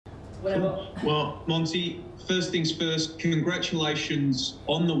Well, Monty, first things first, congratulations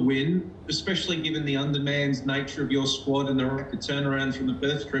on the win, especially given the undermanned nature of your squad and the rapid turnaround from the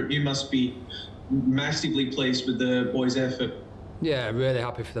Perth trip. You must be massively pleased with the boys' effort. Yeah, really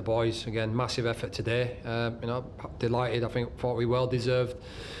happy for the boys. Again, massive effort today. Delighted. I thought we well deserved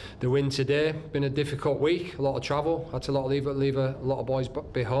the win today. Been a difficult week, a lot of travel. Had to leave a lot of boys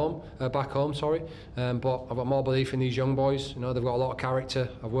back home. But I've got more belief in these young boys. They've got a lot of character.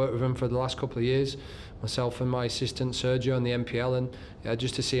 I've worked with them for the last couple of years, myself and my assistant Sergio in the MPL, and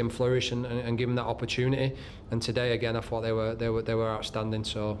just to see them flourish and give them that opportunity. And today again, I thought they were outstanding.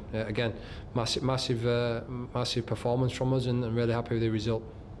 So again, massive performance from us, and I'm really happy with the result.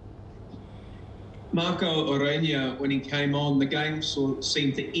 Marco Orenia, when he came on, the game sort of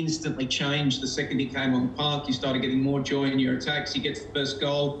seemed to instantly change the second he came on the park. You started getting more joy in your attacks. He gets the first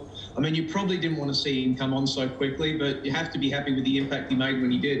goal. I mean, you probably didn't want to see him come on so quickly, but you have to be happy with the impact he made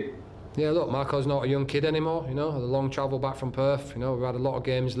when he did. Yeah, look, Marco's not a young kid anymore, the long travel back from Perth, we've had a lot of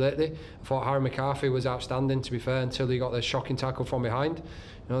games lately. I thought Harry McCarthy was outstanding, to be fair, until he got the shocking tackle from behind.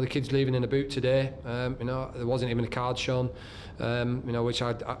 The kid's leaving in a boot today, there wasn't even a card shown, which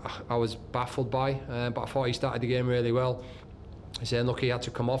I was baffled by, but I thought he started the game really well. He's saying, look, he had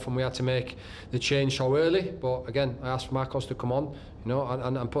to come off and we had to make the change so early, but again, I asked Marcos to come on,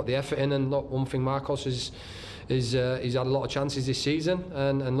 and put the effort in. And look, one thing Marcos is he's had a lot of chances this season,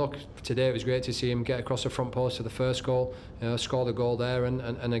 and look, today it was great to see him get across the front post to the first goal, score the goal there,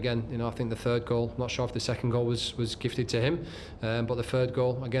 and again, I think the third goal, I'm not sure if the second goal was gifted to him, but the third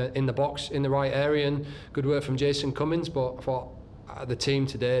goal, again, in the box, in the right area, and good work from Jason Cummins. But I thought the team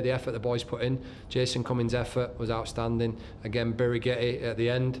today, the effort the boys put in, Jason Cummins' effort was outstanding. Again, Birighetti at the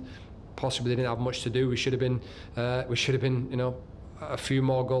end possibly didn't have much to do. We should have been, a few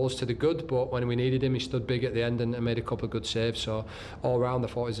more goals to the good, but when we needed him, he stood big at the end and made a couple of good saves. So all round, I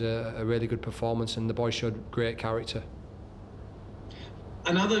thought it was a really good performance, and the boys showed great character.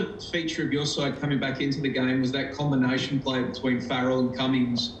 Another feature of your side coming back into the game was that combination play between Farrell and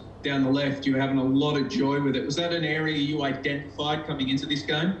Cummings down the left. You were having a lot of joy with it. Was that an area you identified coming into this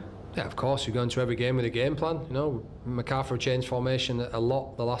game? Yeah, of course. We go into every game with a game plan. MacArthur changed formation a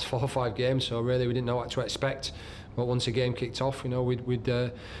lot the last 4 or 5 games, so really we didn't know what to expect. But once the game kicked off, we'd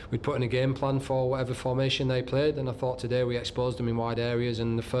put in a game plan for whatever formation they played, and I thought today we exposed them in wide areas.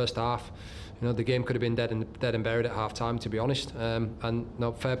 And the first half, the game could have been dead and buried at half time, to be honest. And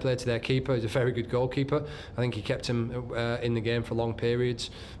fair play to their keeper. He's a very good goalkeeper. I think he kept him in the game for long periods.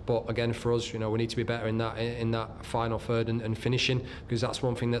 But again, for us, we need to be better in that final third and finishing, because that's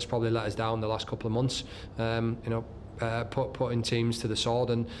one thing that's probably let us down the last couple of months. Putting teams to the sword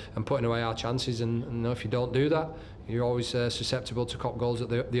and putting away our chances, and if you don't do that, you're always susceptible to cop goals at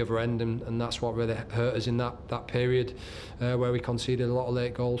the other end, and that's what really hurt us in that period where we conceded a lot of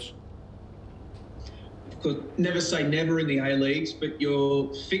late goals. Never say never in the A-Leagues, but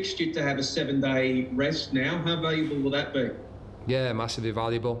you're fixtured to have a 7-day rest now. How valuable will that be? Yeah, massively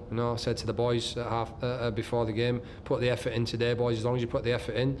valuable. I said to the boys before the game, put the effort in today, boys. As long as you put the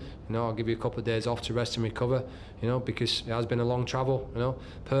effort in, I'll give you a couple of days off to rest and recover. Because it has been a long travel.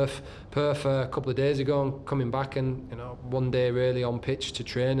 Perth a couple of days ago, and coming back, and 1 day really on pitch to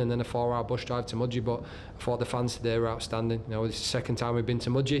train, and then a 4-hour bus drive to Mudgee. But I thought the fans today were outstanding. This is the second time we've been to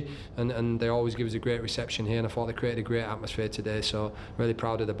Mudgee, and they always give us a great reception here. And I thought they created a great atmosphere today. So really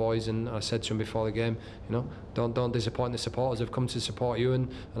proud of the boys. And I said to them before the game, don't disappoint the supporters. They've come to support you,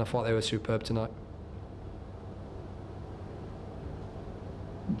 and I thought they were superb tonight.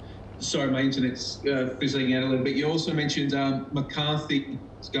 Sorry, my internet's fizzling out a little bit. You also mentioned McCarthy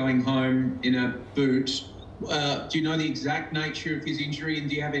is going home in a boot. Do you know the exact nature of his injury, and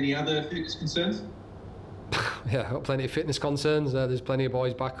do you have any other fitness concerns? Yeah, I've got plenty of fitness concerns. There's plenty of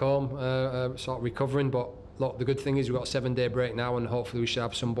boys back home sort of recovering, but look, the good thing is we've got a 7-day break now, and hopefully we should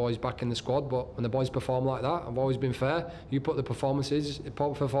have some boys back in the squad. But when the boys perform like that, I've always been fair. You put the performances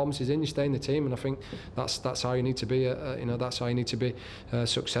in, you stay in the team, and I think that's how you need to be. That's how you need to be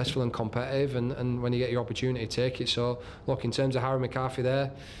successful and competitive. And when you get your opportunity, take it. So look, in terms of Harry McCarthy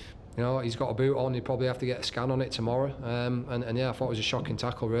there, he's got a boot on. He'd probably have to get a scan on it tomorrow. And yeah, I thought it was a shocking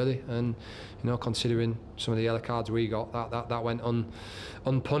tackle, really. And considering some of the yellow cards we got, that went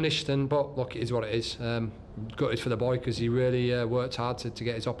unpunished. But look, it is what it is. Gutted for the boy, because he really worked hard to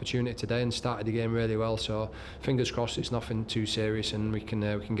get his opportunity today and started the game really well. So fingers crossed it's nothing too serious, and we can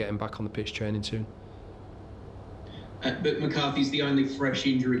get him back on the pitch training soon. But McCarthy's the only fresh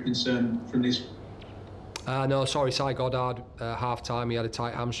injury concern from this. No, sorry, Cy Goddard, half time. He had a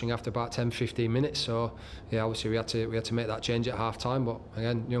tight hamstring after about 10-15 minutes. So yeah, obviously we had to make that change at half time. But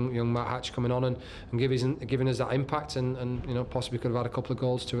again, young Matt Hatch coming on and giving us that impact, and possibly could have had a couple of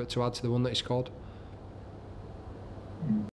goals to add to the one that he scored.